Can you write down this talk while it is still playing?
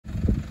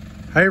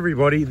Hey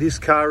everybody, this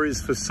car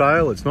is for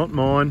sale. It's not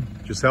mine,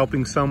 just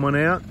helping someone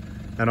out,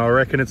 and I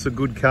reckon it's a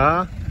good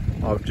car.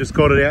 I've just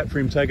got it out for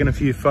him taking a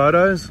few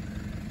photos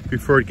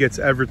before it gets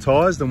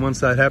advertised, and once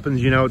that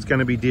happens, you know it's going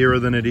to be dearer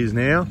than it is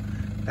now.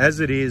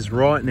 As it is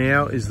right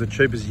now is the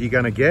cheapest you're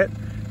going to get,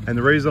 and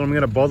the reason I'm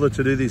going to bother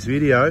to do this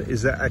video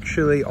is that I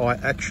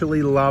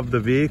actually love the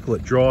vehicle.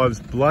 It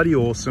drives bloody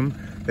awesome.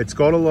 It's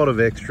got a lot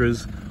of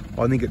extras.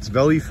 I think it's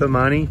value for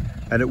money,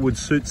 and it would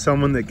suit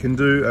someone that can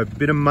do a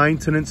bit of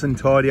maintenance and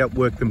tidy up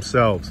work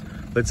themselves.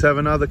 Let's have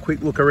another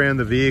quick look around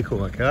the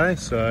vehicle, okay?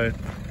 So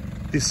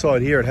this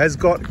side here, it has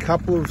got a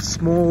couple of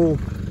small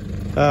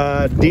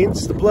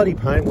dents. The bloody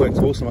paint works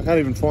awesome. I can't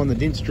even find the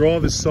dents.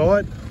 Driver's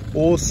side,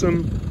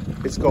 awesome.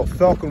 It's got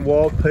Falcon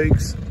Wild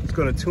Peaks. It's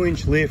got a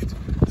 2-inch lift.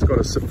 It's got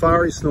a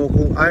Safari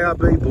snorkel,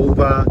 ARB bull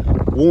bar,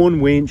 Warn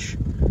winch.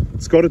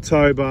 It's got a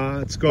tow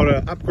bar. It's got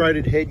an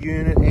upgraded head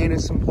unit,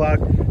 Anderson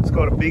plug. It's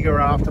got a bigger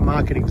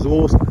aftermarket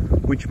exhaust,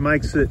 which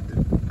makes it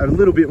a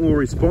little bit more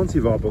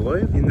responsive, I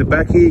believe. In the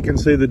back here, you can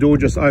see the door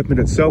just opened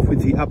itself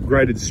with the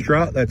upgraded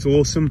strut. That's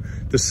awesome.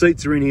 The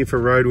seats are in here for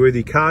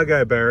roadworthy.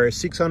 Cargo barrier,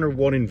 600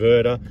 watt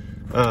inverter,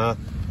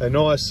 a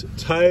nice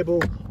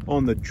table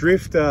on the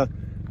drifter,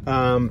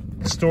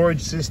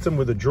 storage system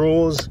with the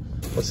drawers.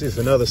 What's this?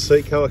 Another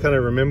seat cover. I can't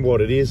even remember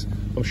what it is.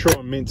 I'm sure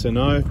I'm meant to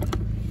know,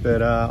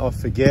 but I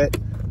forget.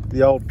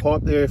 The old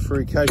pipe there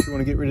for in case you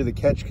want to get rid of the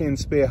catch can,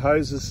 spare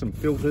hoses, some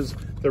filters,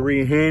 the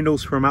rear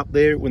handles from up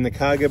there when the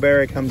cargo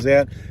barrier comes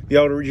out, the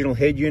old original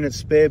head unit,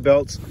 spare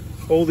belts,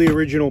 all the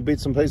original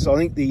bits and pieces. I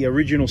think the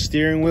original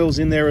steering wheel's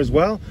in there as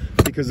well,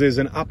 because there's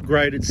an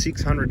upgraded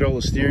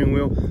 $600 steering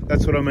wheel.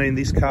 That's what I mean.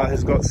 This car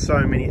has got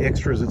so many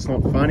extras, it's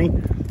not funny.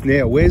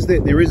 Now, where's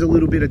that? There is a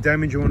little bit of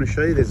damage I want to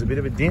show you. There's a bit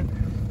of a dent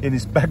in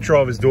this back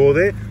driver's door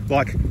there.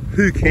 Like,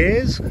 who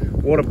cares?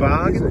 What a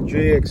bargain, a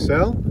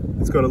GXL.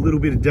 It's got a little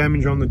bit of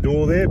damage on the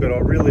door there, but I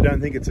really don't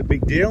think it's a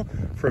big deal.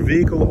 For a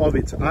vehicle of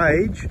its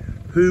age,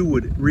 who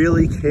would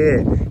really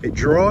care? It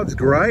drives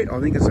great. I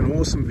think it's an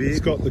awesome vehicle.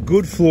 It's got the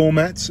good floor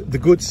mats, the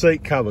good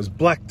seat covers,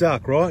 Black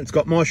Duck, right? It's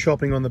got my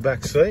shopping on the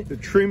back seat. The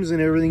trims and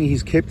everything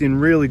he's kept in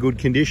really good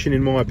condition,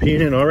 in my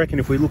opinion. I reckon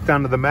if we looked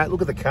under the mat,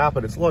 look at the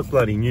carpet, it's like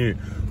bloody new.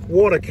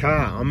 What a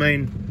car. I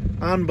mean,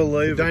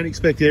 unbelievable. Don't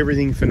expect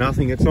everything for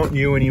nothing. It's not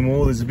new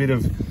anymore. There's a bit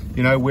of,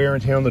 you know, wear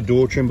and tear on the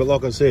door trim, but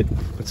like I said,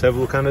 let's have a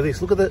look under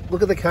this. Look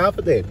at the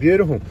carpet there.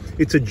 Beautiful.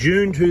 It's a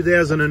June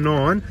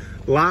 2009,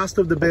 last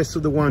of the best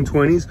of the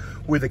 120s,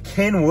 with a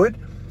Kenwood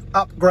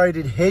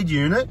upgraded head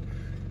unit.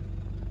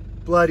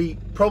 Bloody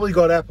probably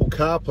got Apple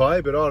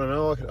CarPlay, but I don't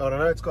know.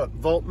 It's got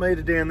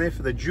voltmeter down there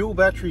for the dual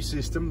battery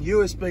system,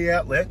 USB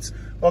outlets.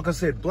 Like I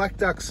said, Black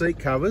Duck seat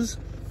covers,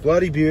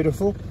 bloody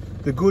beautiful.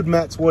 The good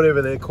mats,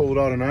 whatever they're called,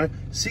 I don't know.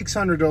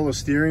 $600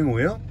 steering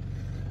wheel.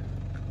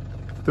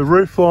 The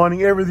roof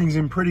lining, everything's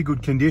in pretty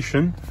good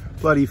condition.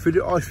 Bloody, if I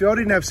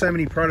didn't have so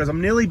many products,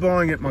 I'm nearly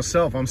buying it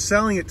myself. I'm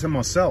selling it to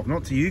myself,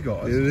 not to you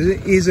guys. There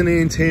is an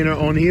antenna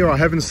on here. I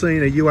haven't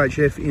seen a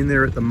UHF in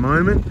there at the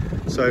moment,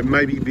 so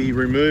maybe be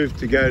removed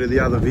to go to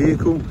the other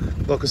vehicle.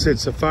 Like I said,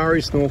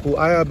 Safari snorkel,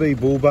 ARB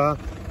bull bar.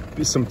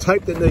 There's some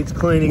tape that needs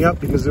cleaning up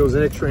because there was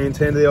an extra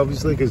antenna there,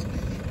 obviously, because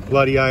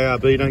bloody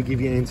ARB don't give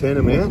you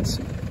antenna mounts.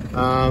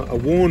 A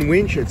Warn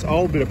winch. It's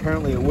old, but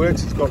apparently it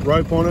works. It's got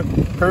rope on it.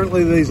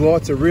 Apparently these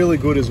lights are really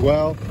good as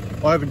well.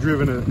 I haven't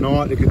driven it at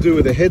night. It could do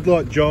with a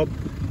headlight job,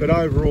 but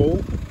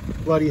overall,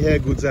 bloody how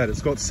good's that?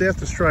 It's got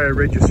South Australia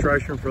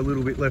registration for a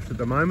little bit left at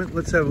the moment.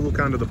 Let's have a look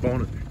under the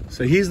bonnet.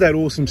 So here's that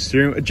awesome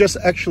steering.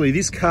 Actually,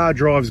 this car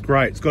drives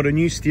great. It's got a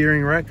new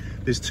steering rack.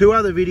 There's 2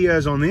 other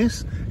videos on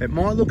this. It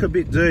might look a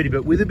bit dirty,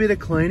 but with a bit of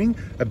cleaning,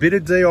 a bit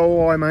of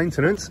DIY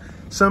maintenance,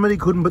 somebody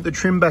couldn't put the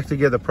trim back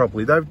together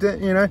properly. They've,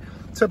 you know,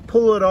 to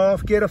pull it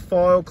off, get a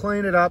file,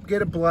 clean it up,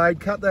 get a blade,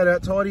 cut that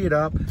out, tidy it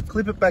up,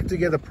 clip it back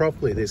together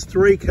properly. There's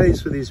 3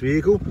 keys for this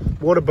vehicle.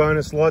 What a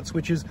bonus. Light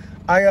switches,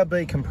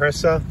 ARB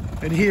compressor,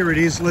 and here it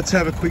is. Let's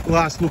have a quick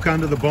last look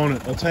under the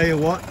bonnet. I'll tell you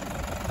what,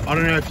 I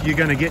don't know if you're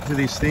going to get to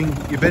this thing.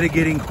 You better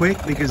get in quick,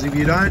 because if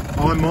you don't,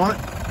 I might,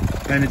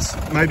 and it's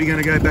maybe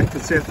going to go back to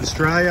South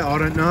Australia. I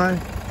don't know.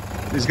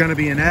 There's going to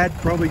be an ad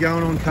probably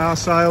going on car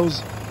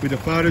sales with the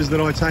photos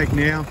that I take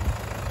now,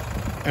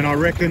 and I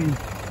reckon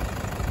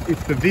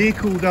if the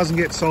vehicle doesn't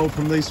get sold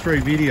from these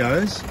 3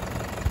 videos,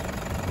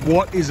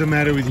 what is the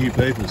matter with you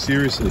people?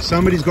 Seriously,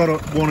 somebody's got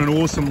to want an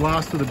awesome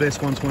last of the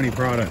best 120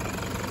 product.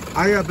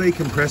 ARB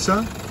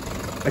compressor,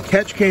 a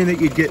catch can that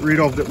you'd get rid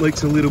of that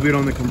leaks a little bit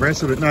on the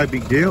compressor, but no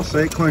big deal. See,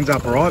 it cleans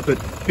up all right, but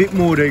a bit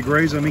more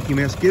degreaser, Mickey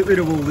Mouse. Get rid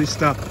of all this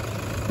stuff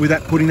with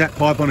that, putting that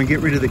pipe on, and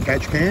get rid of the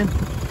catch can.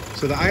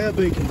 So the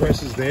ARB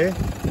compressor's there.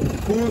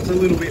 The coolant's a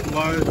little bit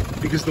low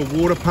because the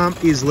water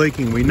pump is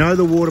leaking. We know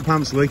the water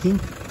pump's leaking,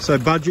 so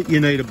budget,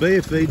 you need a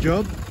BFV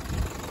job.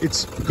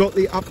 It's got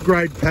the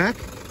upgrade pack,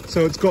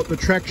 so it's got the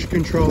traction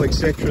control,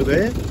 etc.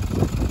 there.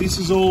 This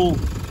is all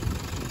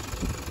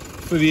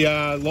for the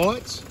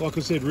lights. Like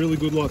I said, really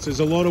good lights.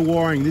 There's a lot of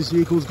wiring. This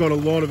vehicle's got a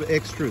lot of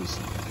extras.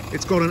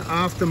 It's got an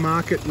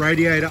aftermarket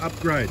radiator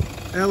upgrade.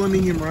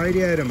 Aluminium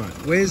radiator, mate.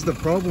 Where's the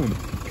problem?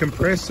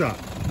 Compressor,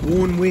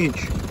 Warn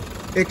winch,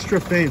 extra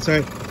fan.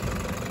 So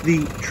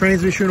the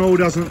transmission oil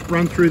doesn't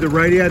run through the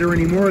radiator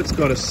anymore. It's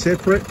got a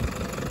separate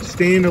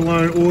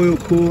standalone oil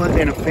cooler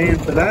and a fan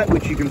for that,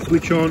 which you can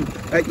switch on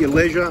at your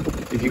leisure.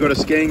 If you've got a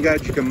scan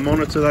gauge, you can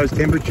monitor those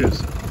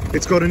temperatures.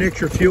 It's got an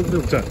extra fuel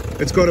filter.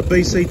 It's got a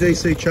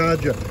BC-DC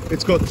charger.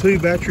 It's got 2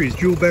 batteries,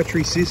 dual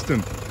battery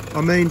system. I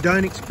mean,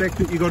 don't expect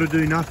that you've got to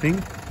do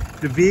nothing.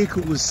 The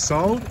vehicle was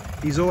sold.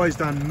 He's always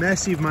done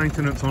massive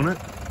maintenance on it.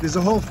 There's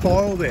a whole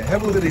file there.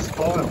 Have a look at this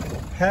file.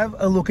 Have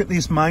a look at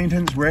this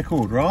maintenance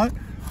record, right?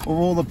 Of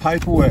all the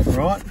paperwork,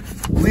 right?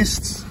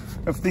 Lists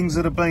of things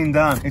that have been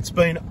done. It's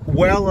been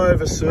well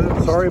over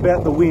serviced. Sorry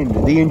about the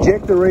wind. The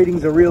injector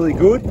readings are really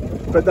good,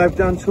 but they've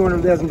done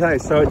 200,000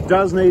 Ks, so it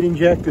does need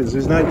injectors.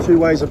 There's no two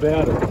ways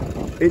about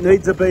it. It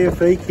needs a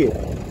BFE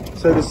kit.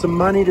 So there's some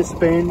money to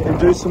spend and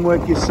do some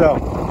work yourself.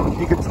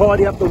 You can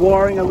tidy up the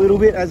wiring a little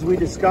bit as we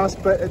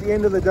discussed, but at the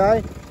end of the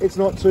day, it's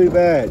not too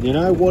bad, you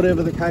know,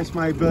 whatever the case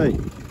may be.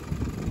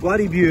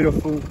 Bloody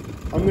beautiful.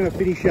 I'm going to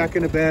finish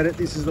yakking about it.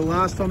 This is the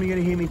last time you're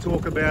going to hear me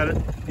talk about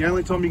it. The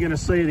only time you're going to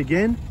see it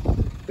again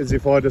is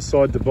if I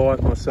decide to buy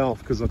it myself,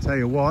 because I'll tell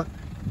you what,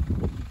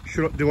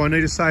 do I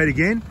need to say it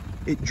again?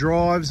 It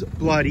drives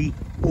bloody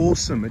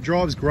awesome. It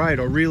drives great.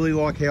 I really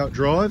like how it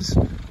drives.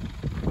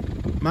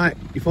 Mate,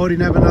 if I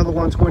didn't have another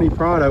 120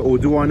 Prado, or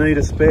do I need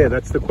a spare?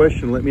 That's the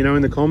question. Let me know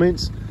in the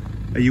comments.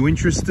 Are you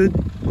interested?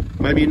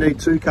 Maybe you need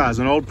 2 cars,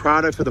 an old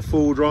Prado for the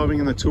full driving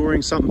and the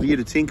touring, something for you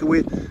to tinker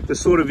with, the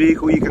sort of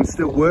vehicle you can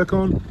still work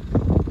on,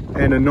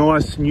 and a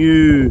nice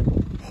new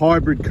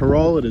hybrid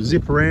Corolla to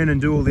zip around and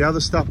do all the other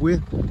stuff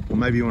with. Or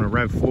maybe you want a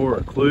RAV4 or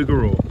a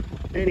Kluger or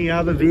any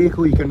other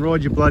vehicle. You can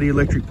ride your bloody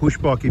electric push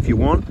bike if you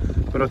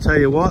want. But I'll tell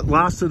you what,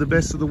 last of the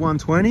best of the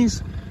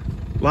 120s,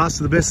 last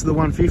of the best of the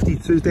 150,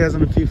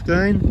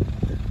 2015.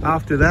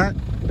 After that,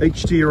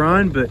 each to your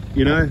own. But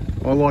you know,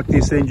 I like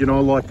this engine, I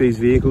like these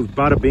vehicles.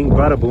 Bada bing,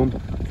 bada boom.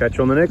 Catch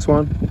you on the next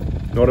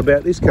one. Not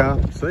about this car.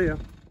 See ya.